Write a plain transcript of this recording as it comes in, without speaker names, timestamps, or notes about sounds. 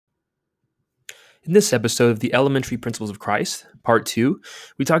In this episode of the Elementary Principles of Christ, Part 2,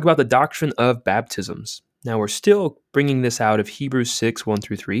 we talk about the doctrine of baptisms. Now, we're still bringing this out of Hebrews 6, 1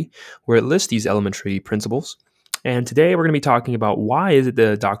 through 3, where it lists these elementary principles. And today we're going to be talking about why is it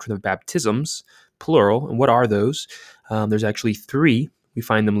the doctrine of baptisms, plural, and what are those? There's actually three. We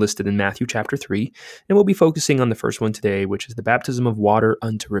find them listed in Matthew chapter 3, and we'll be focusing on the first one today, which is the baptism of water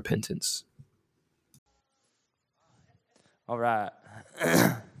unto repentance. All right.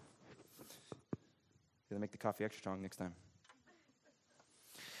 Gonna make the coffee extra strong next time.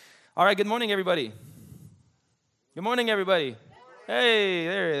 All right, good morning, everybody. Good morning, everybody. Hey,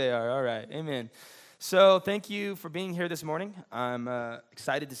 there they are. All right, amen. So thank you for being here this morning. I'm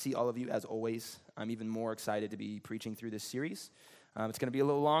excited to see all of you, as always. I'm even more excited to be preaching through this series. It's going to be a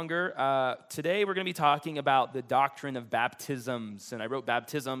little longer. Today, we're going to be talking about the doctrine of baptisms. And I wrote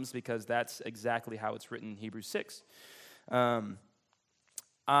baptisms because that's exactly how it's written in Hebrews 6.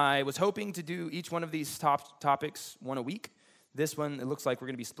 I was hoping to do each one of these topics one a week. This one, it looks like we're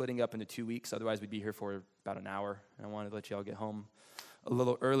going to be splitting up into 2 weeks. Otherwise, we'd be here for about an hour. And I wanted to let you all get home a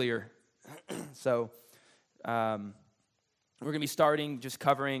little earlier. So we're going to be starting just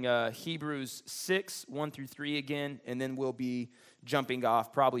covering Hebrews 6, 1 through 3 again. And then we'll be jumping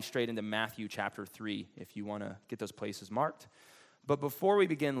off probably straight into Matthew chapter 3 if you want to get those places marked. But before we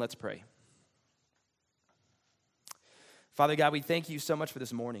begin, let's pray. Father God, we thank you so much for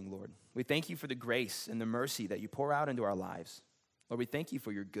this morning, Lord. We thank you for the grace and the mercy that you pour out into our lives. Lord, we thank you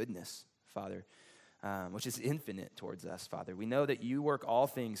for your goodness, Father, which is infinite towards us, Father. We know that you work all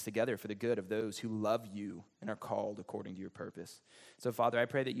things together for the good of those who love you and are called according to your purpose. So, Father, I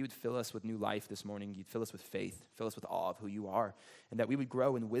pray that you would fill us with new life this morning. You'd fill us with faith, fill us with awe of who you are, and that we would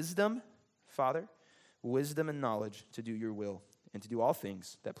grow in wisdom, Father, wisdom and knowledge to do your will and to do all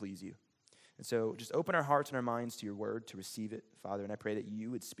things that please you. And so just open our hearts and our minds to your word to receive it, Father, and I pray that you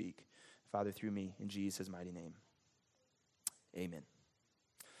would speak, Father, through me in Jesus' mighty name. Amen.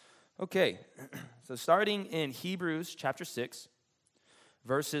 Okay, so starting in Hebrews chapter 6,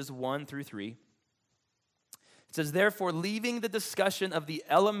 verses 1 through 3, it says, "Therefore, leaving the discussion of the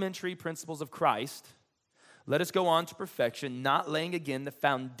elementary principles of Christ, let us go on to perfection, not laying again the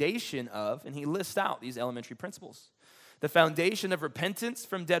foundation of," and he lists out these elementary principles, "the foundation of repentance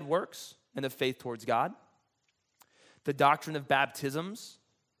from dead works, and of faith towards God, the doctrine of baptisms,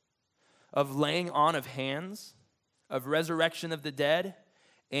 of laying on of hands, of resurrection of the dead,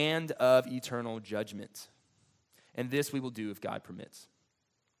 and of eternal judgment. And this we will do if God permits."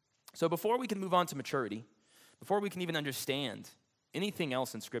 So before we can move on to maturity, before we can even understand anything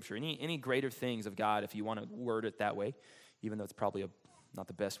else in Scripture, any greater things of God, if you want to word it that way, even though it's probably not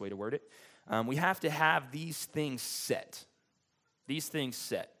the best way to word it, we have to have these things set. These things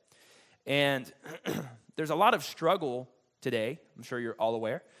set. And there's a lot of struggle today, I'm sure you're all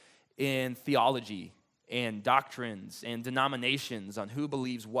aware, in theology and doctrines and denominations on who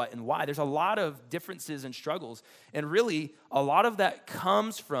believes what and why. There's a lot of differences and struggles. And really, a lot of that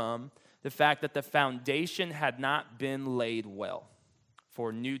comes from the fact that the foundation had not been laid well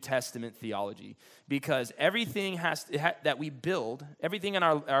for New Testament theology. Because everything that we build, everything in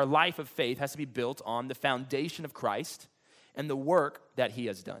our life of faith has to be built on the foundation of Christ and the work that he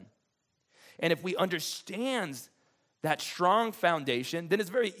has done. And if we understand that strong foundation, then it's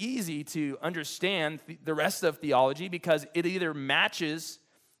very easy to understand the rest of theology because it either matches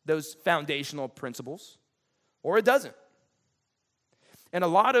those foundational principles or it doesn't. And a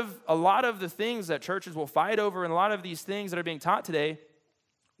lot of the things that churches will fight over and a lot of these things that are being taught today,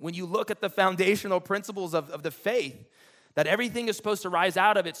 when you look at the foundational principles of the faith, that everything is supposed to rise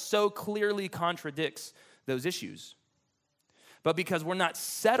out of, it so clearly contradicts those issues. But because we're not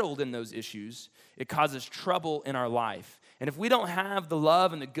settled in those issues, it causes trouble in our life. And if we don't have the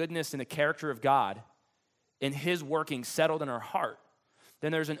love and the goodness and the character of God and his working settled in our heart,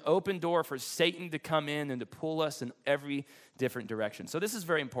 then there's an open door for Satan to come in and to pull us in every different direction. So this is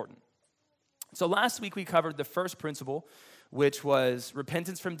very important. So last week we covered the first principle, which was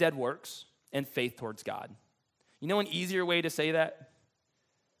repentance from dead works and faith towards God. You know an easier way to say that?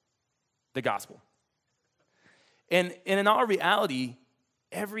 The gospel. And in our reality,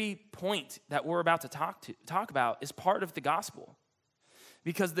 every point that we're about to talk about is part of the gospel.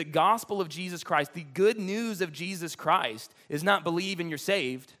 Because the gospel of Jesus Christ, the good news of Jesus Christ, is not believe and you're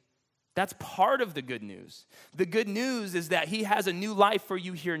saved. That's part of the good news. The good news is that he has a new life for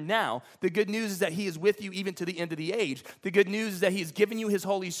you here now. The good news is that he is with you even to the end of the age. The good news is that he has given you his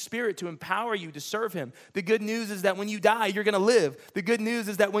Holy Spirit to empower you to serve him. The good news is that when you die, you're going to live. The good news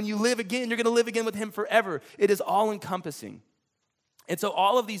is that when you live again, you're going to live again with him forever. It is all encompassing. And so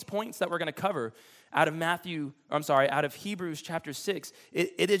all of these points that we're going to cover out of Hebrews chapter 6,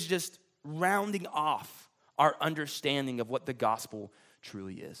 it is just rounding off our understanding of what the gospel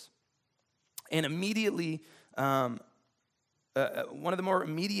truly is. And immediately, one of the more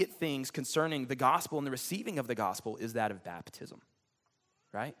immediate things concerning the gospel and the receiving of the gospel is that of baptism,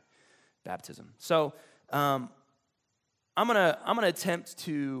 right? Baptism. So I'm gonna attempt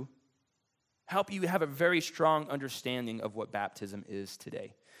to help you have a very strong understanding of what baptism is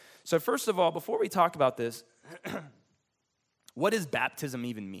today. So first of all, before we talk about this, what does baptism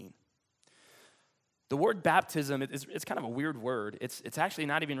even mean? The word baptism, it's kind of a weird word. It's actually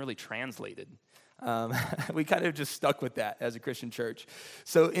not even really translated. We kind of just stuck with that as a Christian church.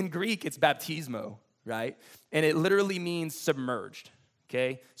 So in Greek, it's baptismo, right? And it literally means submerged,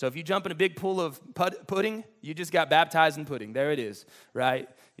 okay? So if you jump in a big pool of pudding, you just got baptized in pudding. There it is, right?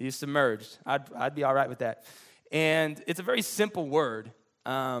 You submerged. I'd be all right with that. And it's a very simple word.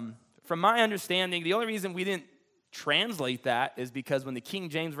 From my understanding, the only reason we didn't translate that is because when the King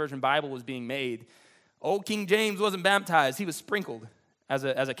James Version Bible was being made, old King James wasn't baptized. He was sprinkled as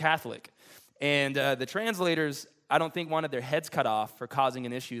a Catholic. And the translators, I don't think, wanted their heads cut off for causing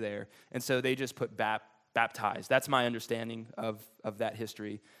an issue there. And so they just put baptized. That's my understanding of that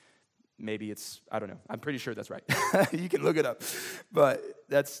history. Maybe it's, I don't know. I'm pretty sure that's right. You can look it up. But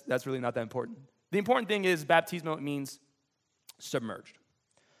that's really not that important. The important thing is baptismo, it means submerged.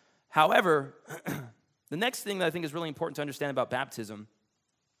 However, the next thing that I think is really important to understand about baptism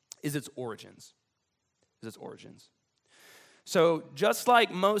is its origins. So just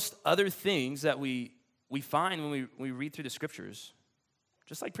like most other things that we find when we read through the scriptures,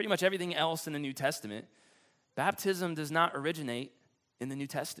 just like pretty much everything else in the New Testament, baptism does not originate in the New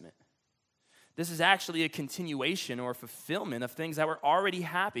Testament. This is actually a continuation or a fulfillment of things that were already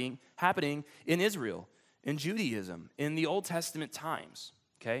happening in Israel, in Judaism, in the Old Testament times,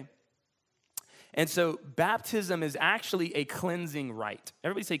 okay? And so baptism is actually a cleansing rite.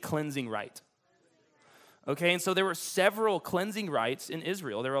 Everybody say cleansing rite. Okay, and so there were several cleansing rites in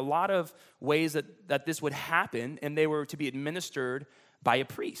Israel. There were a lot of ways that this would happen, and they were to be administered by a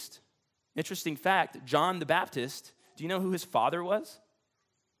priest. Interesting fact, John the Baptist, do you know who his father was?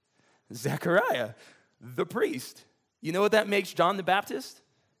 Zechariah, the priest. You know what that makes John the Baptist?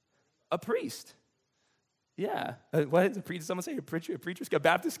 A priest. Yeah. What did the preacher, someone say? A preacher's got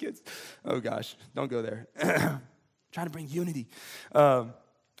Baptist kids? Oh gosh, don't go there. Trying to bring unity.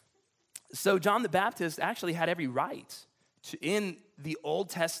 So John the Baptist actually had every right in the Old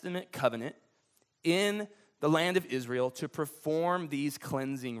Testament covenant in the land of Israel to perform these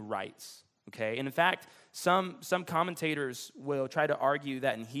cleansing rites, okay? And in fact, some commentators will try to argue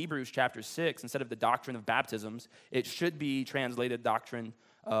that in Hebrews chapter 6, instead of the doctrine of baptisms, it should be translated doctrine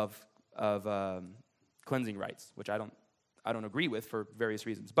of cleansing rites, which I don't agree with for various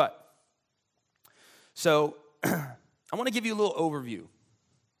reasons. But, so I want to give you a little overview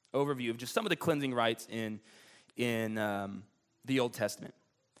of just some of the cleansing rites in the Old Testament.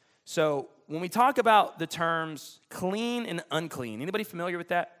 So when we talk about the terms clean and unclean, anybody familiar with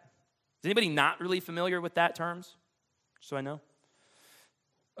that? Is anybody not really familiar with that terms? So I know.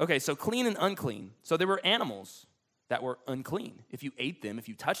 Okay, so clean and unclean. So there were animals that were unclean. If you ate them, if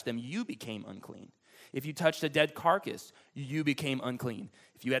you touched them, you became unclean. If you touched a dead carcass, you became unclean.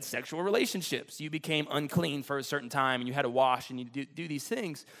 If you had sexual relationships, you became unclean for a certain time, and you had to wash and you do these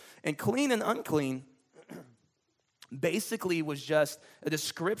things. And clean and unclean basically was just a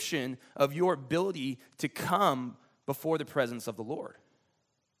description of your ability to come before the presence of the Lord.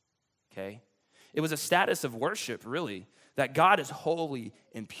 Okay? It was a status of worship, really, that God is holy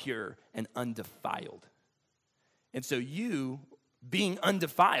and pure and undefiled. And so you, being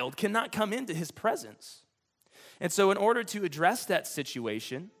undefiled, cannot come into his presence. And so in order to address that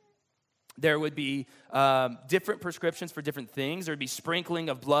situation, there would be different prescriptions for different things. There would be sprinkling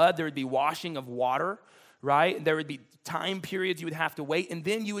of blood. There would be washing of water, right? There would be time periods you would have to wait, and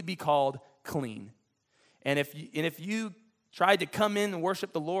then you would be called clean. And if you tried to come in and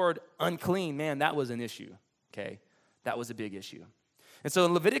worship the Lord unclean, man, that was an issue, okay? That was a big issue. And so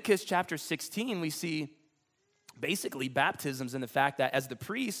in Leviticus chapter 16, we see basically baptisms in the fact that as the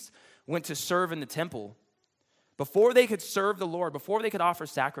priests went to serve in the temple, before they could serve the Lord, before they could offer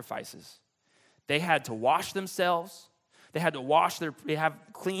sacrifices, they had to wash themselves. They had to they have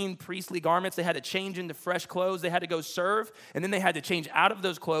clean priestly garments. They had to change into fresh clothes. They had to go serve, and then they had to change out of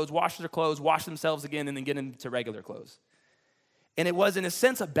those clothes, wash their clothes, wash themselves again, and then get into regular clothes. And it was, in a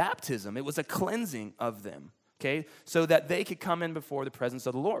sense, a baptism. It was a cleansing of them, okay, so that they could come in before the presence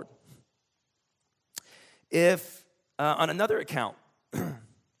of the Lord. If, on another account,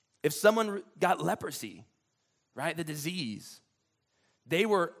 if someone got leprosy, right, the disease, they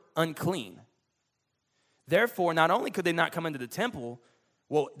were unclean. Therefore, not only could they not come into the temple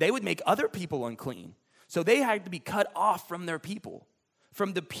Well, they would make other people unclean. So they had to be cut off from their people,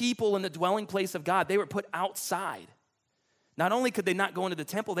 from the people in the dwelling place of God. They were put outside. Not only could they not go into the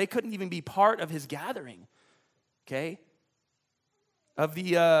temple, they couldn't even be part of his gathering, okay? Of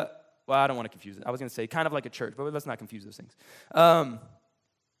the, well, I don't want to confuse it. I was going to say kind of like a church, but let's not confuse those things.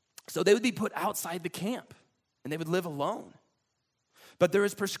 So they would be put outside the camp, and they would live alone. But there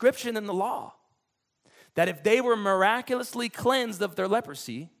is prescription in the law that if they were miraculously cleansed of their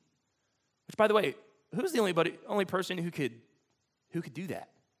leprosy, which, by the way, who's the only person who could do that?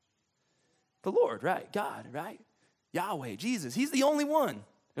 The Lord, right? God, right? Yahweh, Jesus. He's the only one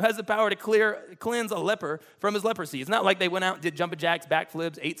who has the power to cleanse a leper from his leprosy. It's not like they went out and did jumping jacks,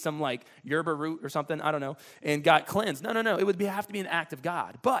 backflips, ate some like yerba root or something, I don't know, and got cleansed. No. It would have to be an act of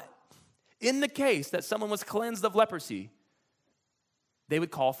God. But in the case that someone was cleansed of leprosy, they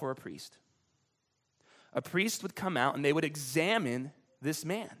would call for a priest. A priest would come out and they would examine this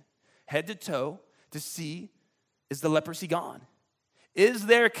man, head to toe, to see, is the leprosy gone? Is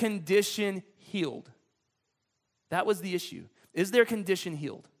their condition healed? That was the issue. Is their condition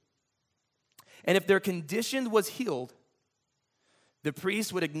healed? And if their condition was healed, the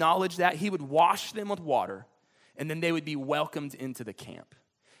priest would acknowledge that. He would wash them with water, and then they would be welcomed into the camp.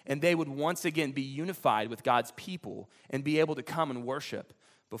 And they would once again be unified with God's people and be able to come and worship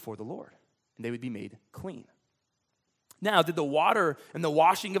before the Lord. And they would be made clean. Now, did the water and the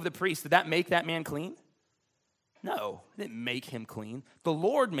washing of the priest, did that make that man clean? No, it didn't make him clean. The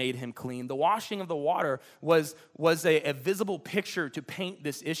Lord made him clean. The washing of the water was a visible picture to paint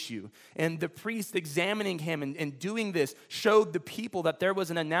this issue. And the priest examining him and doing this showed the people that there was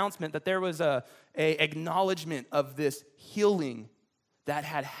an announcement, that there was a acknowledgement of this healing that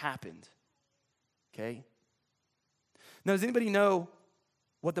had happened. Okay? Now, does anybody know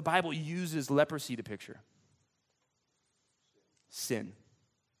what the Bible uses leprosy to picture? Sin.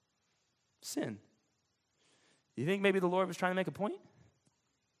 Sin. You think maybe the Lord was trying to make a point?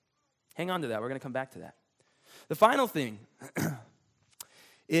 Hang on to that. We're going to come back to that. The final thing,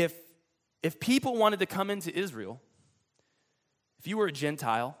 if people wanted to come into Israel, if you were a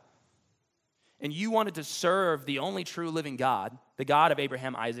Gentile, and you wanted to serve the only true living God, the God of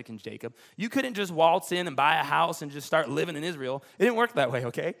Abraham, Isaac, and Jacob, you couldn't just waltz in and buy a house and just start living in Israel. It didn't work that way,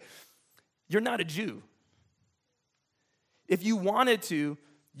 okay? You're not a Jew. If you wanted to,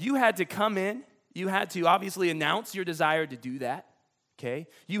 you had to come in. You had to obviously announce your desire to do that, okay?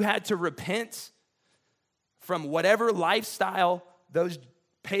 You had to repent from whatever lifestyle those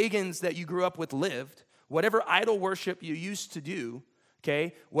pagans that you grew up with lived, whatever idol worship you used to do,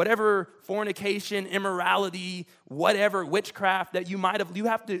 okay? Whatever fornication, immorality, whatever witchcraft that you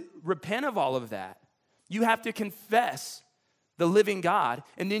have to repent of all of that. You have to confess the living God,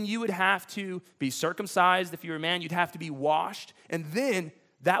 and then you would have to be circumcised if you were a man. You'd have to be washed, and then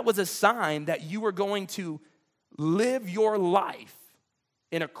that was a sign that you were going to live your life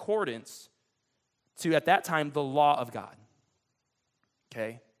in accordance to, at that time, the law of God.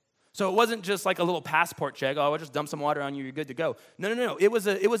 Okay? So it wasn't just like a little passport check. Oh, I'll just dump some water on you, you're good to go. No. It was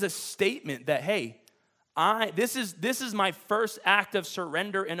a statement that, hey, this is my first act of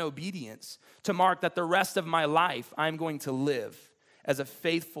surrender and obedience to mark that the rest of my life I'm going to live as a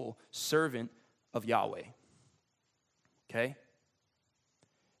faithful servant of Yahweh. Okay?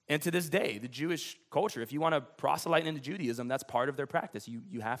 And to this day, the Jewish culture, if you want to proselyte into Judaism, that's part of their practice.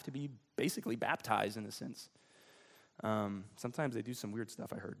 You have to be basically baptized in a sense. Sometimes they do some weird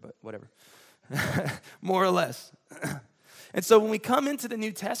stuff, I heard, but whatever. More or less. And so when we come into the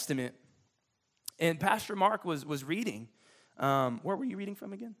New Testament, and Pastor Mark was reading, where were you reading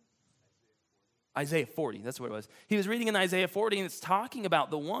from again? Isaiah 40, that's what it was. He was reading in Isaiah 40, and it's talking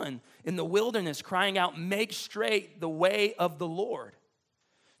about the one in the wilderness crying out, "Make straight the way of the Lord."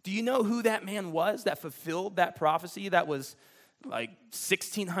 Do you know who that man was that fulfilled that prophecy that was like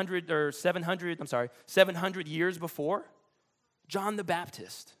 700 years before? John the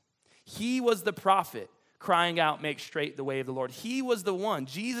Baptist. He was the prophet crying out, "Make straight the way of the Lord." He was the one,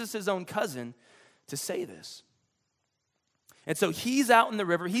 Jesus' own cousin, to say this. And so he's out in the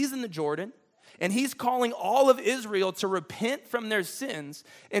river, he's in the Jordan, and he's calling all of Israel to repent from their sins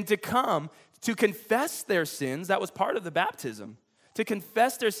and to come to confess their sins. That was part of the baptism. To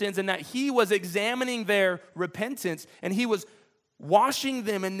confess their sins, and that he was examining their repentance, and he was washing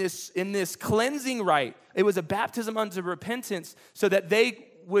them in this cleansing rite. It was a baptism unto repentance so that they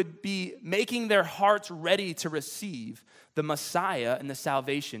would be making their hearts ready to receive the Messiah and the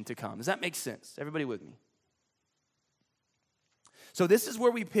salvation to come. Does that make sense? Everybody with me? So this is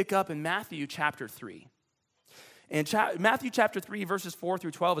where we pick up in Matthew chapter 3. And Matthew chapter 3, verses 4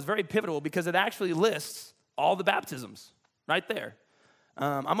 through 12 is very pivotal because it actually lists all the baptisms right there.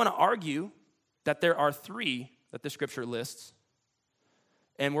 I'm going to argue that there are three that the scripture lists,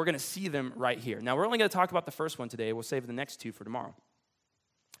 and we're going to see them right here. Now, we're only going to talk about the first one today. We'll save the next two for tomorrow.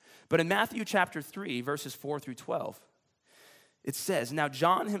 But in Matthew chapter 3, verses 4 through 12, it says, "Now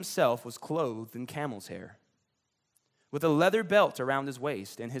John himself was clothed in camel's hair, with a leather belt around his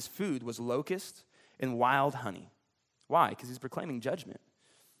waist, and his food was locusts and wild honey." Why? Because he's proclaiming judgment.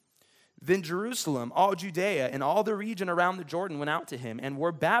 "Then Jerusalem, all Judea, and all the region around the Jordan went out to him and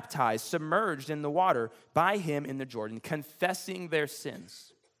were baptized, submerged in the water by him in the Jordan, confessing their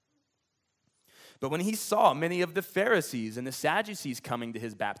sins. But when he saw many of the Pharisees and the Sadducees coming to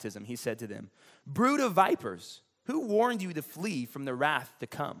his baptism, he said to them, 'Brood of vipers, who warned you to flee from the wrath to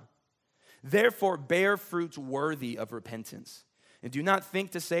come? Therefore bear fruits worthy of repentance. And do not think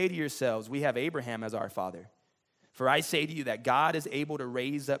to say to yourselves, we have Abraham as our father. For I say to you that God is able to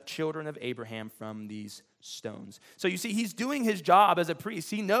raise up children of Abraham from these stones.'" So you see, he's doing his job as a priest.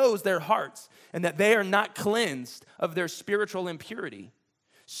 He knows their hearts and that they are not cleansed of their spiritual impurity.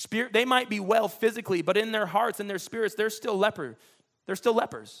 They might be well physically, but in their hearts and their spirits, they're still lepers.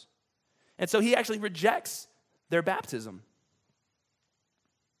 And so he actually rejects their baptism.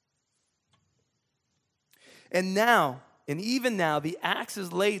 And even now, the axe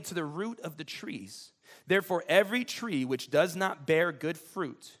is laid to the root of the trees. Therefore, every tree which does not bear good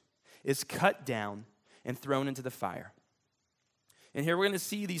fruit is cut down and thrown into the fire. And here we're going to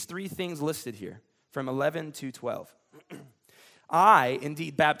see these three things listed here from 11 to 12. "I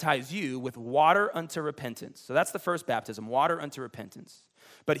indeed baptize you with water unto repentance." So that's the first baptism, water unto repentance.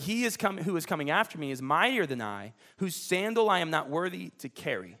 "But he who is coming after me is mightier than I, whose sandal I am not worthy to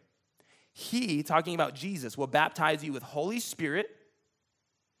carry. He," talking about Jesus, "will baptize you with Holy Spirit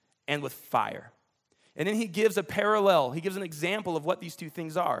and with fire." And then he gives a parallel. He gives an example of what these two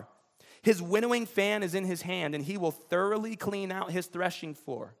things are. "His winnowing fan is in his hand, and he will thoroughly clean out his threshing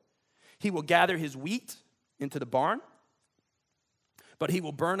floor. He will gather his wheat into the barn, but he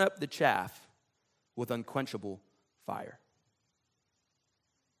will burn up the chaff with unquenchable fire."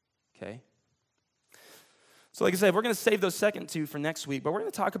 Okay? So like I said, we're going to save those second two for next week, but we're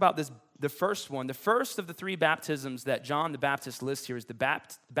going to talk about the first one. The first of the three baptisms that John the Baptist lists here is the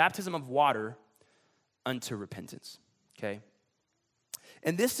baptism of water unto repentance. Okay?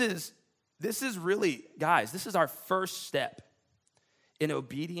 And this is really, guys, this is our first step in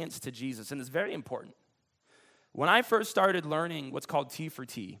obedience to Jesus, and it's very important. When I first started learning what's called T for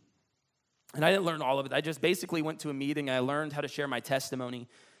T, and I didn't learn all of it, I just basically went to a meeting, and I learned how to share my testimony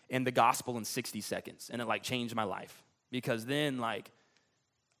and the gospel in 60 seconds, and it changed my life, because then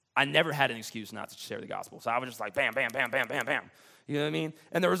I never had an excuse not to share the gospel. So I was just bam, bam, bam, bam, bam, bam. You know what I mean?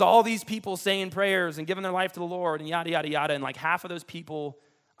 And there was all these people saying prayers and giving their life to the Lord and yada, yada, yada, and half of those people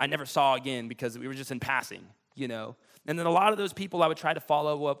I never saw again because we were just in passing, you know? And then a lot of those people I would try to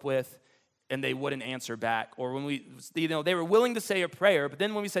follow up with, and they wouldn't answer back. Or when they were willing to say a prayer, but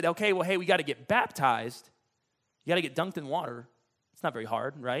then when we said, okay, well, hey, we got to get baptized, you got to get dunked in water. It's not very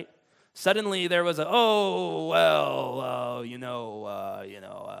hard, right? Suddenly there was yeah.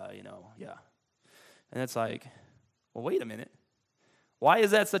 And it's well, wait a minute. Why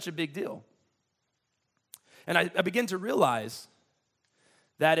is that such a big deal? And I begin to realize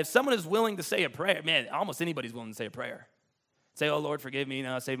that if someone is willing to say a prayer, man, almost anybody's willing to say a prayer. Say, "Oh, Lord, forgive me,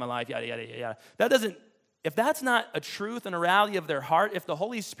 save my life," yada, yada, yada, yada. If that's not a truth and a reality of their heart, if the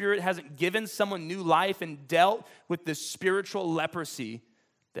Holy Spirit hasn't given someone new life and dealt with the spiritual leprosy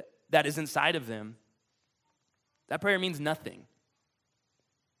that is inside of them, that prayer means nothing.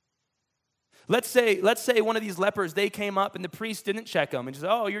 Let's say one of these lepers, they came up and the priest didn't check him and just,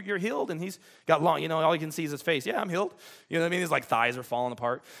 "Oh, you're healed," and he's got long, all you can see is his face. "Yeah, I'm healed." You know what I mean? His thighs are falling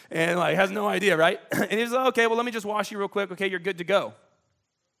apart and has no idea, right? And he's "Okay, well, let me just wash you real quick. Okay, you're good to go."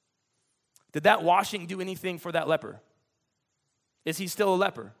 Did that washing do anything for that leper? Is he still a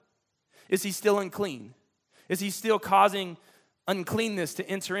leper? Is he still unclean? Is he still causing uncleanness to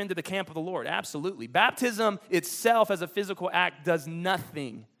enter into the camp of the Lord? Absolutely. Baptism itself as a physical act does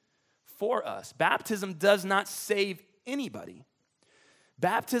nothing for us. Baptism does not save anybody.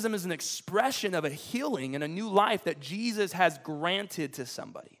 Baptism is an expression of a healing and a new life that Jesus has granted to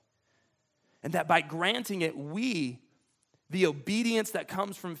somebody. And that by granting it, the obedience that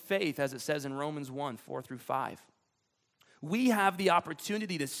comes from faith, as it says in Romans 1, 4 through 5, we have the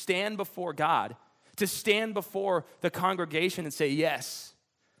opportunity to stand before God, to stand before the congregation and say, "Yes,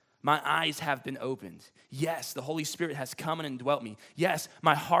 my eyes have been opened. Yes, the Holy Spirit has come and indwelt me. Yes,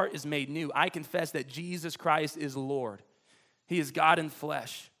 my heart is made new. I confess that Jesus Christ is Lord. He is God in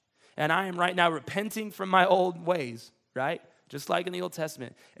flesh. And I am right now repenting from my old ways," right? just like in the Old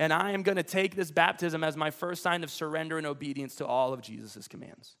Testament. And I am going to take this baptism as my first sign of surrender and obedience to all of Jesus'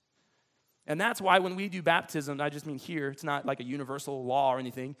 commands. And that's why when we do baptism, I just mean here, it's not like a universal law or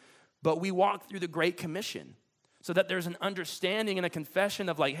anything, but we walk through the Great Commission so that there's an understanding and a confession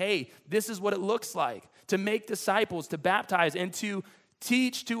of like, hey, this is what it looks like to make disciples, to baptize, and to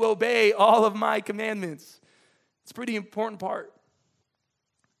teach, to obey all of my commandments. It's a pretty important part.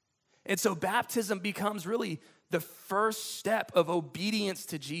 And so baptism becomes really the first step of obedience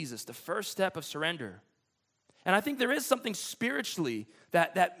to Jesus, the first step of surrender. And I think there is something spiritually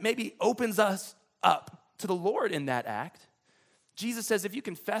that maybe opens us up to the Lord in that act. Jesus says, if you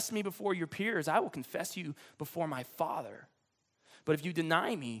confess me before your peers, I will confess you before my Father. But if you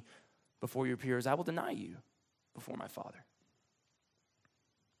deny me before your peers, I will deny you before my Father.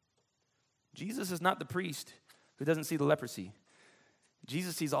 Jesus is not the priest who doesn't see the leprosy.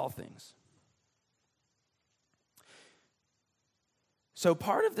 Jesus sees all things. So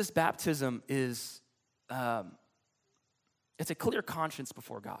part of this baptism is, it's a clear conscience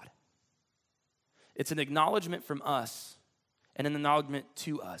before God. It's an acknowledgement from us and an acknowledgement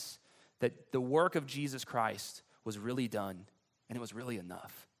to us that the work of Jesus Christ was really done and it was really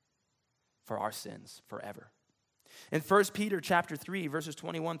enough for our sins forever. In 1 Peter chapter 3, verses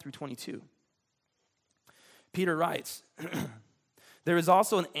 21 through 22, Peter writes, there is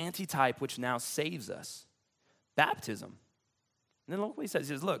also an antitype which now saves us, baptism. And then look what he says.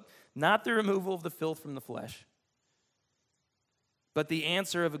 He says, look, not the removal of the filth from the flesh, but the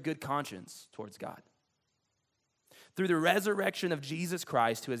answer of a good conscience towards God. Through the resurrection of Jesus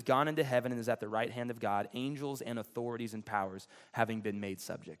Christ, who has gone into heaven and is at the right hand of God, angels and authorities and powers having been made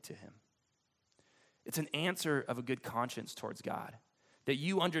subject to him. It's an answer of a good conscience towards God, that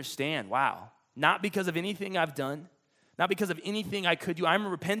you understand, wow, not because of anything I've done, not because of anything I could do. I'm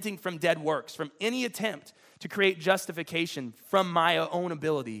repenting from dead works, from any attempt to create justification from my own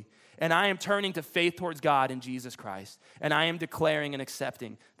ability. And I am turning to faith towards God in Jesus Christ. And I am declaring and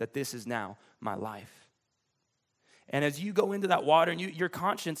accepting that this is now my life. And as you go into that water and your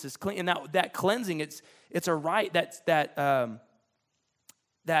conscience is clean, and that cleansing, it's a rite that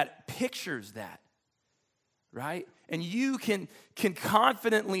pictures that, right? And you can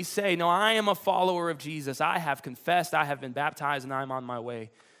confidently say, no, I am a follower of Jesus. I have confessed, I have been baptized, and I'm on my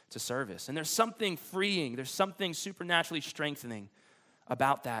way to service. And there's something freeing, there's something supernaturally strengthening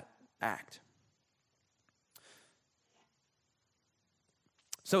about that act.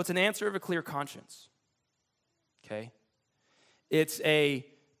 So it's an answer of a clear conscience, okay? It's a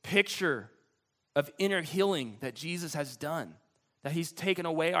picture of inner healing that Jesus has done, that he's taken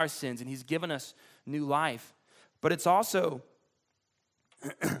away our sins and he's given us new life. But it's also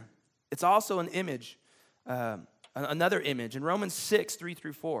an image, another image. In Romans 6, 3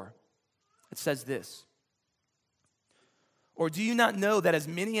 through 4, it says this. Or do you not know that as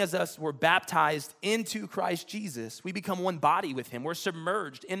many as us were baptized into Christ Jesus, we become one body with him? We're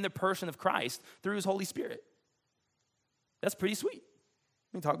submerged in the person of Christ through his Holy Spirit. That's pretty sweet.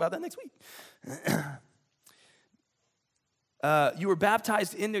 We can talk about that next week. You were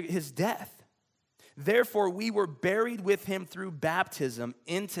baptized into his death. Therefore, we were buried with him through baptism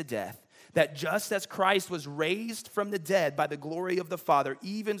into death, that just as Christ was raised from the dead by the glory of the Father,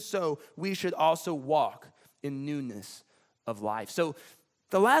 even so we should also walk in newness of life. So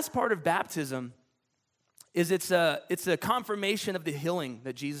the last part of baptism is it's a confirmation of the healing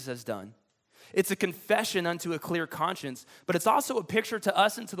that Jesus has done. It's a confession unto a clear conscience, but it's also a picture to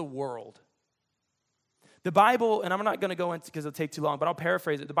us and to the world. The Bible, and I'm not going to go into because it'll take too long, but I'll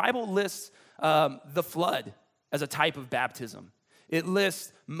paraphrase it. The Bible lists the flood as a type of baptism. It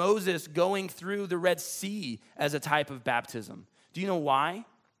lists Moses going through the Red Sea as a type of baptism. Do you know why?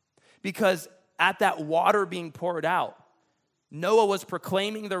 Because at that water being poured out, Noah was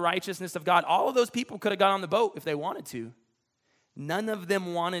proclaiming the righteousness of God. All of those people could have got on the boat if they wanted to. None of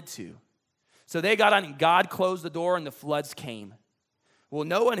them wanted to. So they got on and God closed the door and the floods came. Well,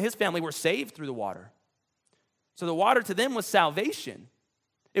 Noah and his family were saved through the water. So the water to them was salvation.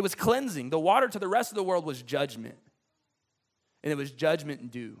 It was cleansing. The water to the rest of the world was judgment. And it was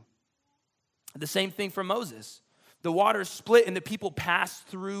judgment due. The same thing for Moses. The water split and the people passed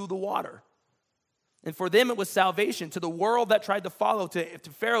through the water. And for them it was salvation. To the world that tried to follow, to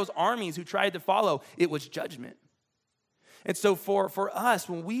Pharaoh's armies who tried to follow, it was judgment. And so for us,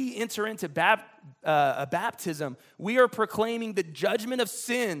 when we enter into a baptism, we are proclaiming the judgment of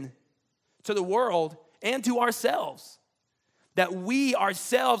sin to the world and to ourselves. That we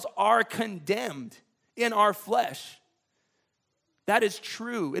ourselves are condemned in our flesh. That is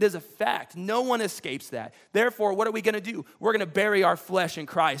true. It is a fact. No one escapes that. Therefore, what are we going to do? We're going to bury our flesh in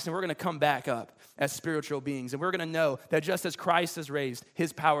Christ, and we're going to come back up as spiritual beings. And we're going to know that just as Christ is raised,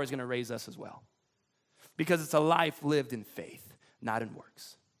 his power is going to raise us as well. Because it's a life lived in faith, not in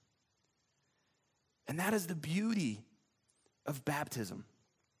works. And that is the beauty of baptism.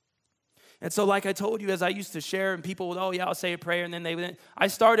 And so like I told you, as I used to share, and people would, oh yeah, I'll say a prayer, and then they would, I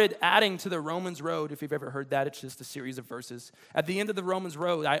started adding to the Romans Road. If you've ever heard that, it's just a series of verses. At the end of the Romans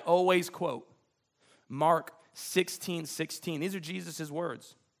Road, I always quote Mark 16:16. These are Jesus'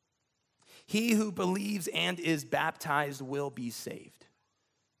 words. He who believes and is baptized will be saved,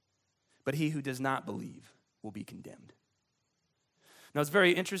 but he who does not believe will be condemned. Now, it's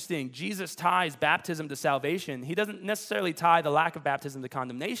very interesting. Jesus ties baptism to salvation. He doesn't necessarily tie the lack of baptism to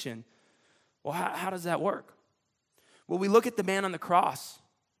condemnation. Well, how does that work? Well, we look at the man on the cross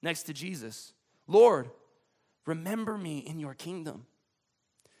next to Jesus. Lord, remember me in your kingdom.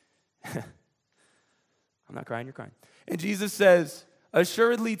 I'm not crying, you're crying. And Jesus says,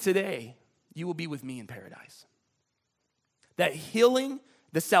 assuredly today, you will be with me in paradise. That healing,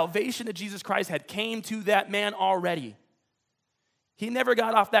 the salvation that Jesus Christ had came to that man already. He never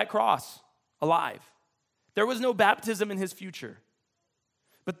got off that cross alive. There was no baptism in his future.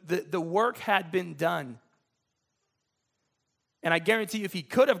 But the work had been done. And I guarantee you, if he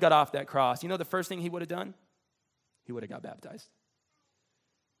could have got off that cross, you know the first thing he would have done? He would have got baptized.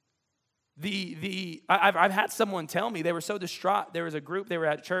 I've had someone tell me, they were so distraught. There was a group, they were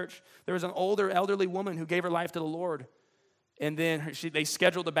at church. There was an older, elderly woman who gave her life to the Lord. And then they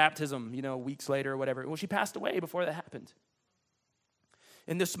scheduled the baptism, weeks later or whatever. Well, she passed away before that happened.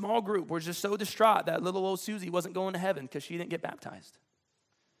 And the small group was just so distraught that little old Susie wasn't going to heaven because she didn't get baptized.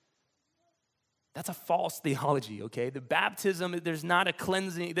 That's a false theology, okay? The baptism, there's not a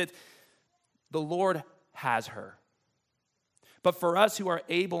cleansing, that the Lord has her. But for us who are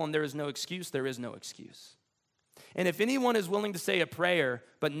able and there is no excuse, there is no excuse. And if anyone is willing to say a prayer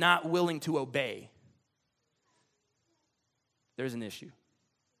but not willing to obey, there's an issue.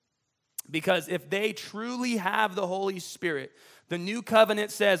 Because if they truly have the Holy Spirit, the new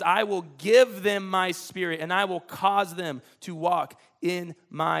covenant says, I will give them my spirit and I will cause them to walk in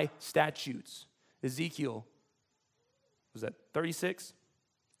my statutes. Ezekiel, was that 36?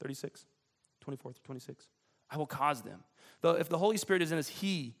 36? 24 through 26? I will cause them. Though if the Holy Spirit is in us,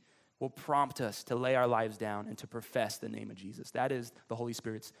 he will prompt us to lay our lives down and to profess the name of Jesus. That is the Holy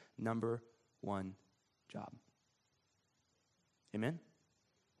Spirit's number one job. Amen?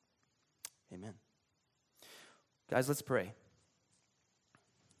 Amen. Guys, let's pray.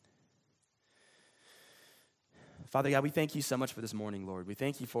 Father God, we thank you so much for this morning, Lord. We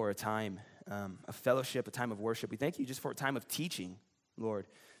thank you for a time of fellowship, a time of worship. We thank you just for a time of teaching, Lord,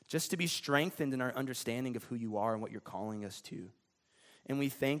 just to be strengthened in our understanding of who you are and what you're calling us to. And we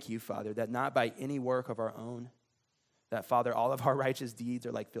thank you, Father, that not by any work of our own, that, Father, all of our righteous deeds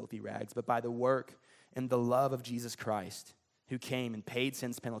are like filthy rags, but by the work and the love of Jesus Christ, who came and paid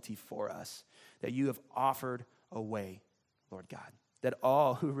sin's penalty for us, that you have offered a way, Lord God, that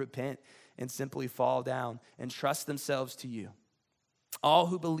all who repent and simply fall down and trust themselves to you, all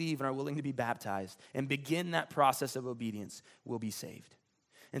who believe and are willing to be baptized and begin that process of obedience will be saved.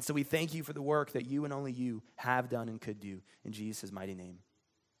 And so we thank you for the work that you and only you have done and could do. In Jesus' mighty name,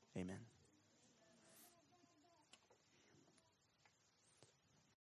 amen.